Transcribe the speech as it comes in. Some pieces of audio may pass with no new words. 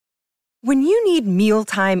When you need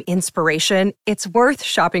mealtime inspiration, it's worth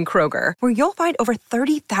shopping Kroger, where you'll find over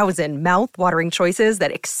 30,000 mouth-watering choices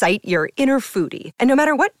that excite your inner foodie. And no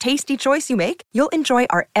matter what tasty choice you make, you'll enjoy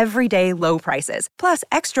our everyday low prices, plus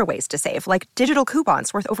extra ways to save, like digital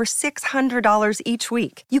coupons worth over $600 each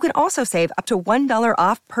week. You can also save up to $1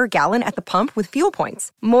 off per gallon at the pump with fuel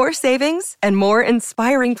points. More savings and more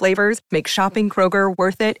inspiring flavors make shopping Kroger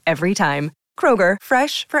worth it every time. Kroger,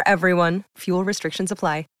 fresh for everyone. Fuel restrictions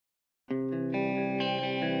apply.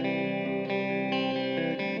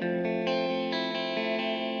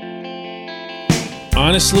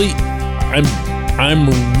 Honestly, I'm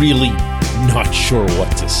really not sure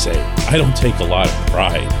what to say. I don't take a lot of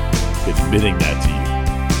pride admitting that to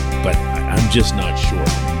you, but I'm just not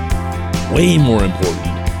sure. Way more important,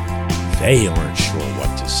 they aren't sure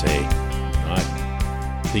what to say.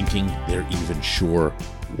 Not thinking they're even sure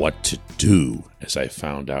what to do, as I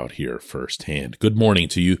found out here firsthand. Good morning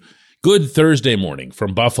to you. Good Thursday morning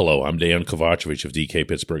from Buffalo. I'm Dejan Kovacevic of DK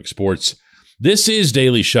Pittsburgh Sports. This is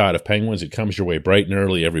Daily Shot of Penguins. It comes your way bright and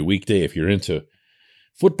early every weekday. If you're into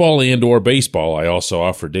football and or baseball, I also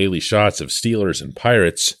offer daily shots of Steelers and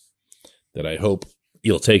Pirates that I hope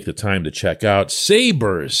you'll take the time to check out.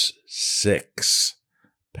 Sabres 6,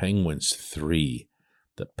 Penguins 3.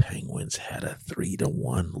 The Penguins had a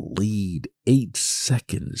 3-1 lead 8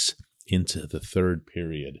 seconds into the third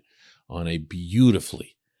period on a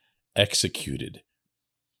beautifully executed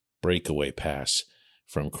breakaway pass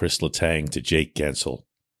from Chris Letang to Jake Gensel.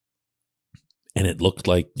 And it looked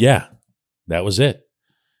like, yeah, that was it.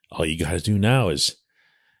 All you got to do now is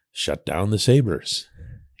shut down the Sabres.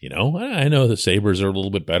 You know, I know the Sabres are a little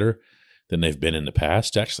bit better than they've been in the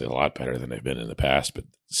past. Actually, a lot better than they've been in the past, but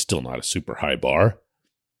still not a super high bar.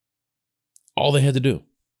 All they had to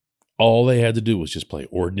do was just play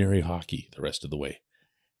ordinary hockey the rest of the way.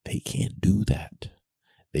 They can't do that.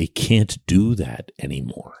 They can't do that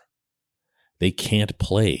anymore. They can't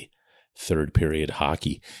play third period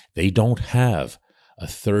hockey. They don't have a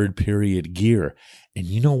third period gear. And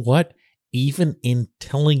you know what? Even in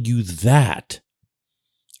telling you that,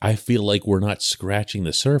 I feel like we're not scratching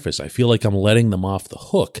the surface. I feel like I'm letting them off the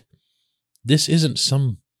hook. This isn't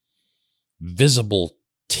some visible,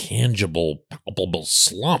 tangible, palpable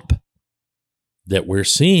slump that we're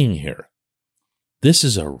seeing here. This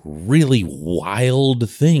is a really wild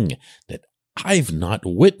thing that I've not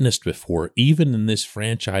witnessed before, even in this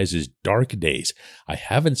franchise's dark days. I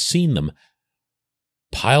haven't seen them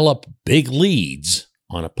pile up big leads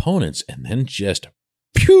on opponents and then just,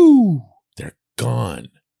 pew, they're gone.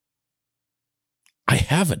 I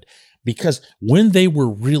haven't, because when they were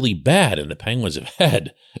really bad, and the Penguins have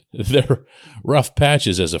had their rough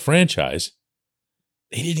patches as a franchise,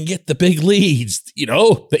 they didn't get the big leads. You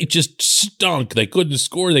know, they just stunk. They couldn't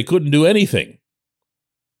score. They couldn't do anything.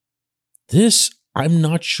 This, I'm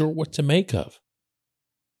not sure what to make of.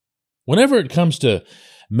 Whenever it comes to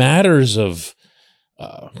matters of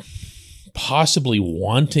possibly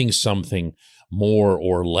wanting something more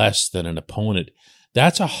or less than an opponent,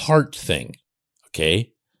 that's a heart thing,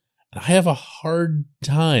 okay? And I have a hard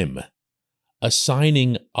time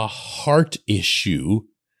assigning a heart issue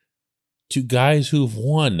to guys who've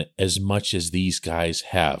won as much as these guys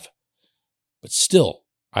have. But still,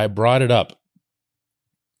 I brought it up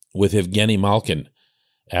with Evgeny Malkin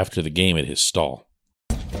after the game at his stall.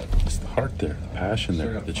 It's the heart there, the passion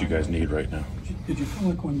there that you guys need right now. Did you feel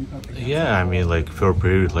like when you got the Yeah, I mean, like, third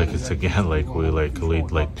period, like, it's again, like, we, like,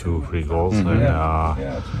 lead, like, 2-3 goals, and,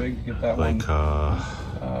 it's big to get that like, one.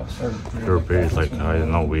 third period, like, I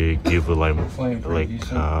don't know, we give, like,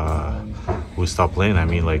 we stop playing. I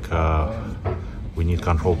mean, like, we need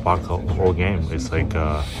control puck the whole game. It's like,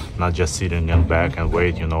 not just sitting and back and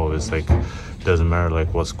wait, you know, it's like, doesn't matter,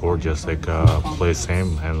 like, what score, just, like, play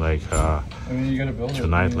same, and, like,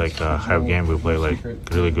 tonight, like, half game, we play, like,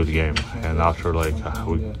 really good game, and after, like,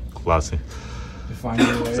 we lost it.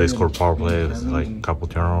 They scored power play, like, a couple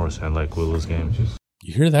turnovers, and, like, we lose game.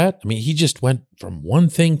 You hear that? I mean, he just went from one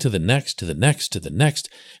thing to the next, to the next, to the next.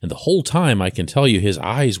 And the whole time, I can tell you, his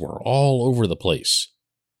eyes were all over the place.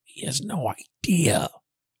 He has no idea.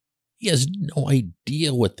 He has no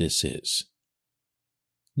idea what this is.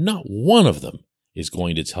 Not one of them is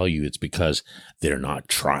going to tell you it's because they're not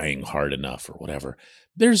trying hard enough or whatever.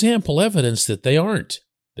 There's ample evidence that they aren't.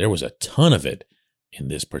 There was a ton of it in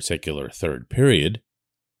this particular third period.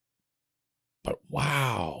 But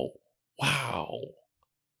wow.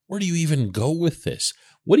 Where do you even go with this?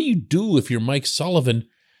 What do you do if you're Mike Sullivan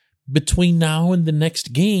between now and the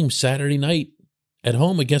next game Saturday night at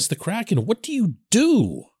home against the Kraken? What do you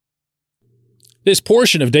do? This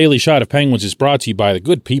portion of Daily Shot of Penguins is brought to you by the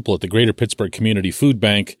good people at the Greater Pittsburgh Community Food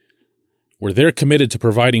Bank. where they're committed to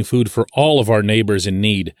providing food for all of our neighbors in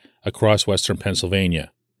need across Western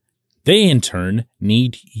Pennsylvania. They, in turn,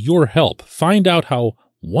 need your help. Find out how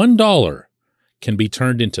 $1 can be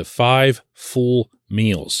turned into 5 full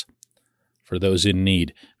meals. For those in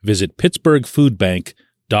need, visit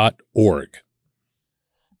pittsburghfoodbank.org.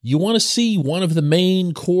 You want to see one of the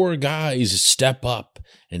main core guys step up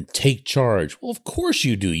and take charge. Well, of course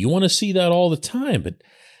you do. You want to see that all the time. But,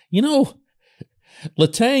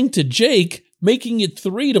 Letang to Jake, making it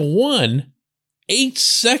 3-1, 8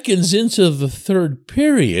 seconds into the third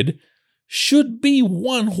period, should be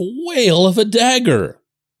one whale of a dagger.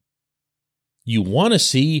 You want to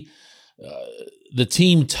see the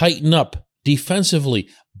team tighten up defensively,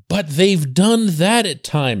 but they've done that at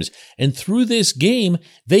times. And through this game,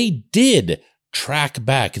 they did track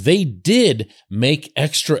back. They did make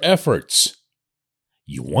extra efforts.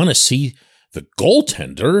 You want to see the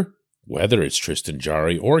goaltender, whether it's Tristan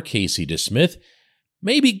Jarry or Casey DeSmith,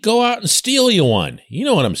 maybe go out and steal you one. You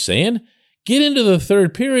know what I'm saying? Get into the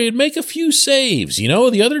third period, make a few saves.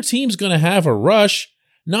 The other team's going to have a rush.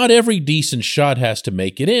 Not every decent shot has to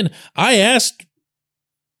make it in. I asked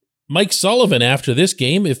Mike Sullivan after this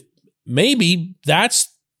game if maybe that's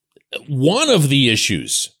one of the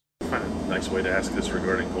issues. Nice way to ask this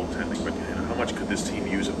regarding goaltending, but how much could this team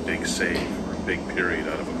use a big save or a big period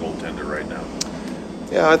out of a goaltender right now?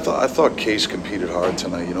 Yeah, I thought Case competed hard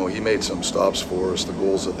tonight. He made some stops for us. The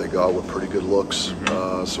goals that they got were pretty good looks.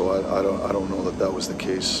 So I don't know that was the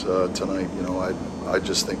case tonight. I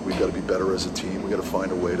just think we've got to be better as a team. We got to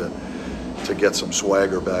find a way to get some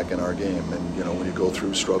swagger back in our game. And when you go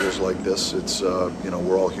through struggles like this, it's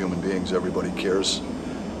we're all human beings. Everybody cares,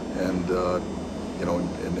 and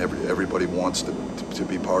and everybody wants to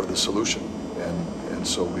be part of the solution. And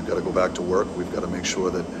so we've got to go back to work. We've got to make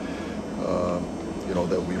sure that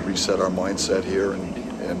that we reset our mindset here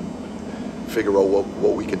and figure out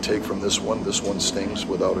what we can take from this one. This one stings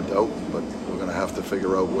without a doubt, but we're going to have to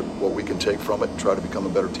figure out what we can take from it and try to become a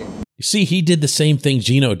better team. You see, he did the same thing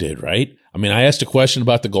Gino did, right? I mean, I asked a question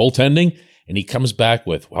about the goaltending, and he comes back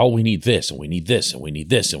with, well, we need this, and we need this, and we need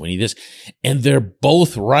this, and we need this. And they're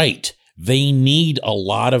both right. They need a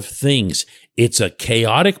lot of things. It's a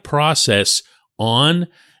chaotic process on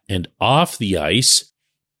and off the ice,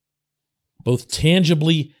 both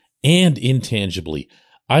tangibly and intangibly.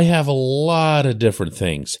 I have a lot of different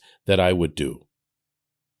things that I would do,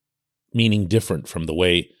 meaning different from the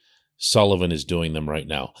way Sullivan is doing them right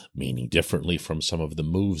now, meaning differently from some of the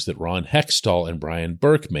moves that Ron Hextall and Brian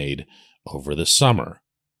Burke made over the summer.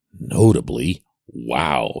 Notably,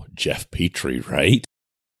 wow, Jeff Petrie, right?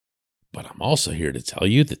 But I'm also here to tell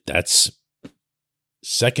you that that's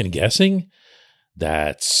second guessing,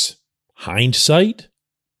 that's hindsight,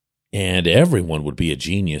 and everyone would be a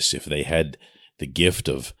genius if they had the gift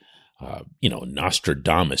of,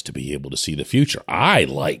 Nostradamus to be able to see the future. I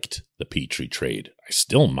liked the Petrie trade. I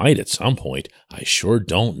still might at some point. I sure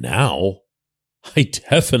don't now. I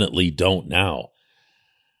definitely don't now.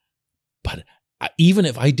 But even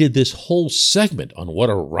if I did this whole segment on what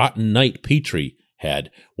a rotten night Petrie had,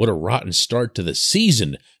 what a rotten start to the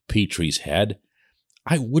season Petrie's had,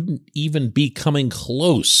 I wouldn't even be coming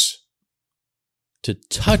close to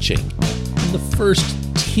touching the first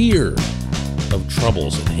tier of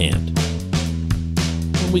troubles at hand.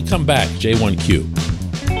 When we come back, J1Q.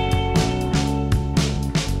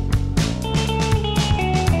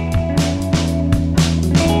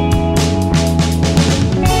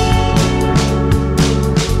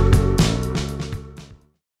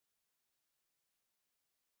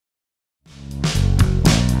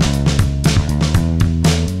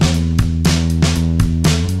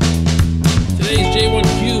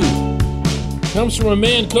 Comes from a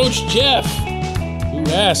man, Coach Jeff, who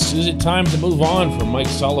asks, is it time to move on from Mike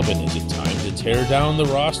Sullivan? Is it time to tear down the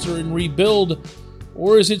roster and rebuild?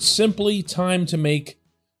 Or is it simply time to make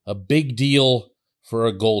a big deal for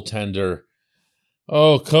a goaltender?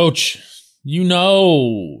 Oh, Coach, you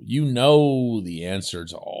know the answer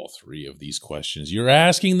to all three of these questions. You're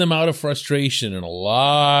asking them out of frustration, and a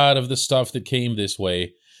lot of the stuff that came this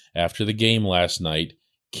way after the game last night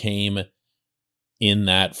came in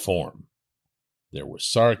that form. There was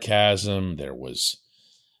sarcasm. There was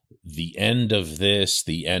the end of this,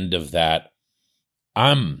 the end of that.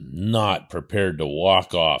 I'm not prepared to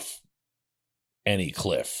walk off any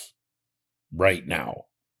cliff right now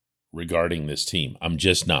regarding this team. I'm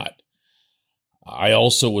just not. I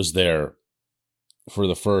also was there for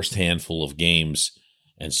the first handful of games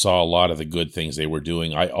and saw a lot of the good things they were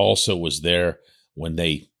doing. I also was there when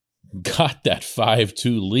they got that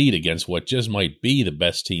 5-2 lead against what just might be the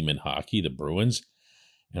best team in hockey, the Bruins.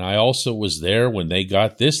 And I also was there when they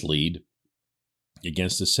got this lead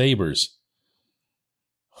against the Sabres.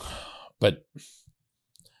 But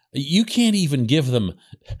you can't even give them,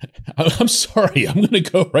 I'm sorry, I'm going to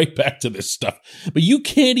go right back to this stuff, but you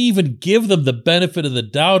can't even give them the benefit of the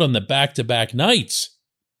doubt on the back-to-back nights.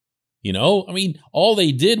 You know, I mean, all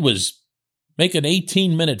they did was make an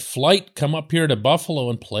 18-minute flight, come up here to Buffalo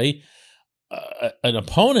and play an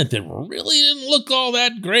opponent that really didn't look all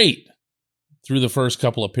that great through the first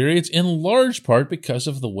couple of periods, in large part because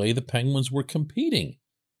of the way the Penguins were competing.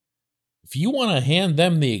 If you want to hand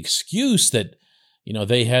them the excuse that, you know,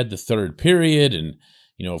 they had the third period and,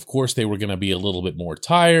 you know, of course they were going to be a little bit more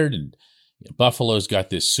tired and Buffalo's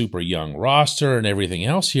got this super young roster and everything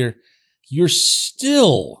else here, you're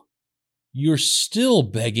still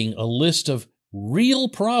begging a list of real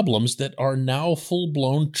problems that are now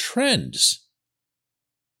full-blown trends.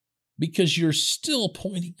 Because you're still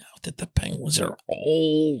pointing out that the Penguins are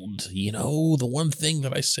old. You know, the one thing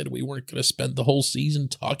that I said we weren't going to spend the whole season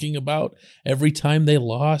talking about every time they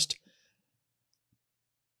lost.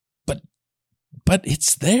 But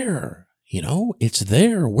it's there. You know, it's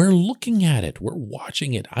there. We're looking at it. We're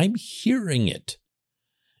watching it. I'm hearing it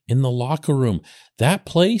in the locker room. That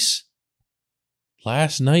place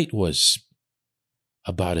last night was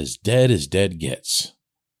about as dead gets.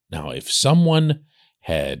 Now, if someone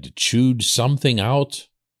had chewed something out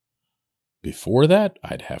before that,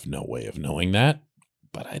 I'd have no way of knowing that,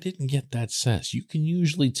 but I didn't get that sense. You can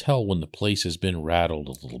usually tell when the place has been rattled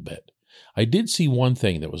a little bit. I did see one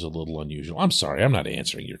thing that was a little unusual. I'm sorry, I'm not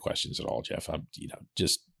answering your questions at all, Jeff.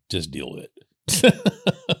 Just deal with it.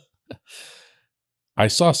 I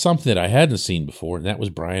saw something that I hadn't seen before, and that was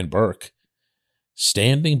Brian Burke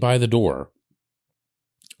standing by the door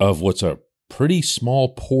of what's a pretty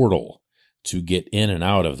small portal to get in and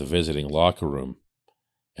out of the visiting locker room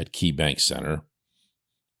at KeyBank Center.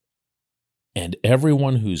 And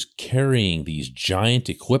everyone who's carrying these giant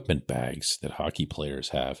equipment bags that hockey players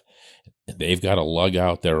have, they've got to lug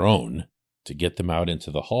out their own to get them out into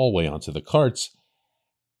the hallway onto the carts,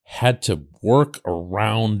 had to work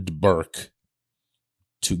around Burke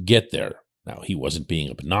to get there. Now, he wasn't being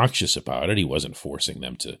obnoxious about it. He wasn't forcing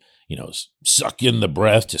them to, suck in the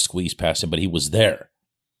breath to squeeze past him, but he was there.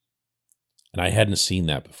 And I hadn't seen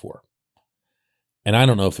that before. And I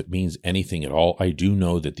don't know if it means anything at all. I do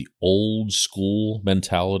know that the old school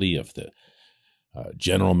mentality of the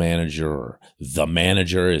general manager, or the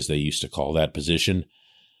manager, as they used to call that position,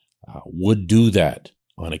 would do that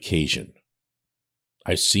on occasion.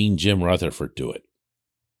 I've seen Jim Rutherford do it.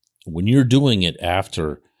 When you're doing it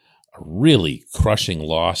after a really crushing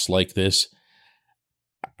loss like this,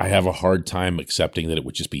 I have a hard time accepting that it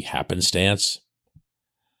would just be happenstance.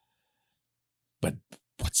 But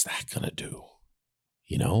what's that going to do?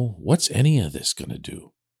 What's any of this going to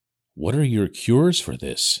do? What are your cures for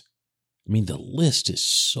this? I mean, the list is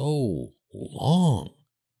so long.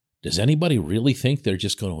 Does anybody really think they're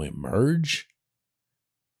just going to emerge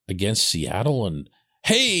against Seattle and,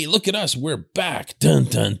 hey, look at us, we're back, dun,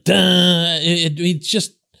 dun, dun.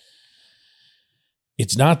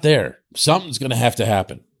 It's not there. Something's going to have to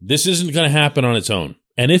happen. This isn't going to happen on its own.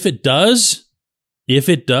 And if it does,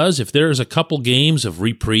 if there's a couple games of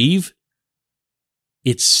reprieve,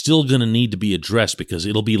 it's still going to need to be addressed because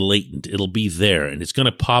it'll be latent. It'll be there, and it's going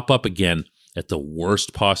to pop up again at the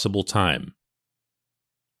worst possible time.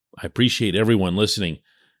 I appreciate everyone listening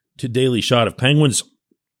to Daily Shot of Penguins,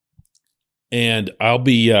 and I'll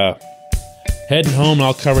be heading home.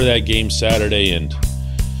 I'll cover that game Saturday, and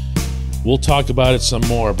we'll talk about it some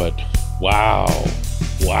more, but wow.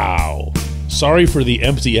 Sorry for the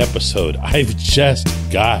empty episode. I've just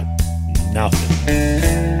got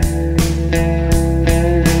nothing.